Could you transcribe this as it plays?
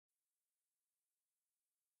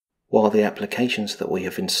while the applications that we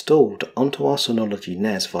have installed onto our Synology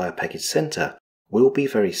NAS via Package Center will be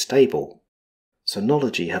very stable.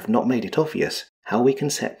 Synology have not made it obvious how we can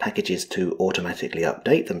set packages to automatically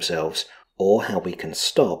update themselves or how we can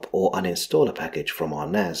stop or uninstall a package from our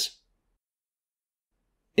NAS.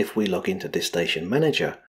 If we log into DiskStation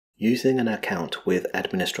Manager using an account with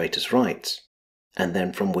administrator's rights, and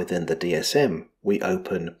then from within the DSM we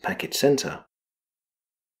open Package Center.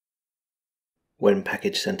 When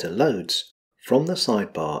Package Center loads, from the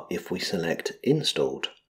sidebar if we select Installed,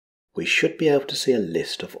 we should be able to see a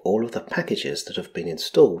list of all of the packages that have been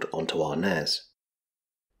installed onto our NAS.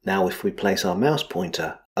 Now if we place our mouse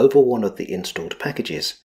pointer over one of the installed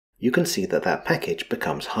packages, you can see that that package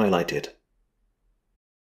becomes highlighted.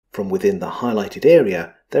 From within the highlighted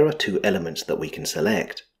area, there are two elements that we can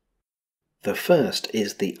select. The first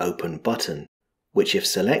is the Open button, which if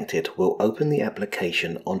selected will open the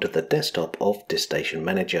application onto the desktop of DiskStation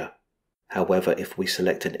Manager. However, if we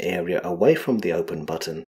select an area away from the Open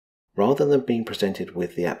button, rather than being presented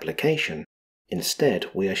with the application, instead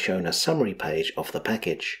we are shown a summary page of the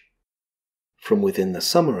package. From within the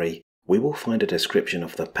summary, we will find a description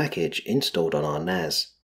of the package installed on our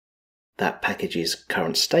NAS, that package's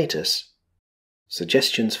current status,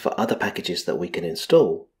 suggestions for other packages that we can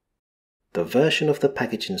install, the version of the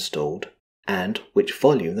package installed, and which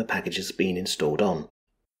volume the package has been installed on.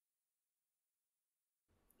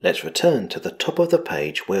 Let's return to the top of the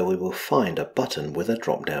page where we will find a button with a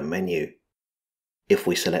drop-down menu. If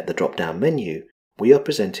we select the drop-down menu, we are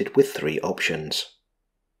presented with three options.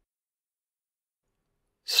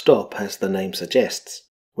 Stop, as the name suggests,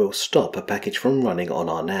 will stop a package from running on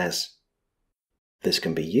our NAS. This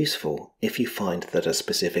can be useful if you find that a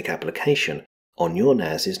specific application on your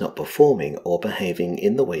NAS is not performing or behaving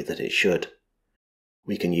in the way that it should.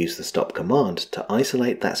 We can use the stop command to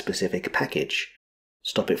isolate that specific package,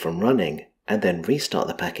 stop it from running, and then restart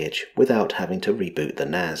the package without having to reboot the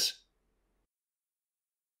NAS.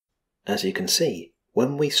 As you can see,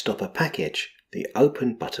 when we stop a package, the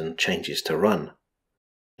Open button changes to Run.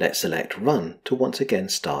 Let's select Run to once again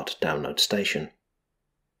start Download Station.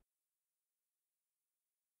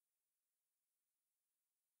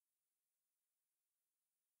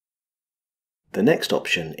 The next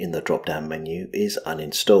option in the drop-down menu is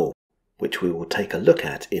Uninstall, which we will take a look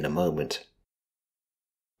at in a moment.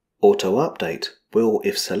 Auto Update will,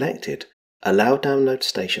 if selected, allow Download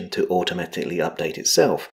Station to automatically update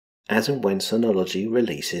itself as and when Synology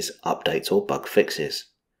releases updates or bug fixes.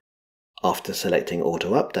 After selecting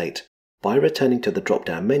Auto Update, by returning to the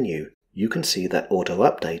drop-down menu, you can see that Auto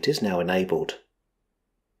Update is now enabled.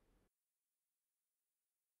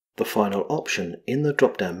 The final option in the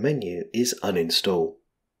drop-down menu is Uninstall.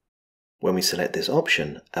 When we select this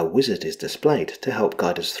option, a wizard is displayed to help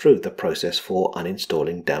guide us through the process for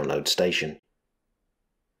uninstalling Download Station.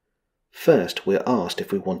 First, we're asked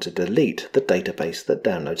if we want to delete the database that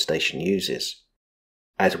Download Station uses.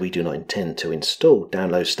 As we do not intend to install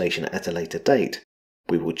Download Station at a later date,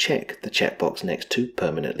 we will check the checkbox next to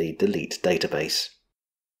Permanently Delete Database.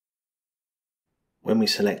 When we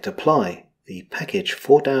select Apply, the package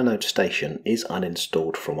for Download Station is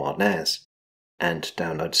uninstalled from our NAS, and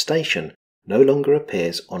Download Station no longer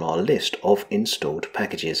appears on our list of installed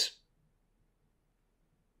packages.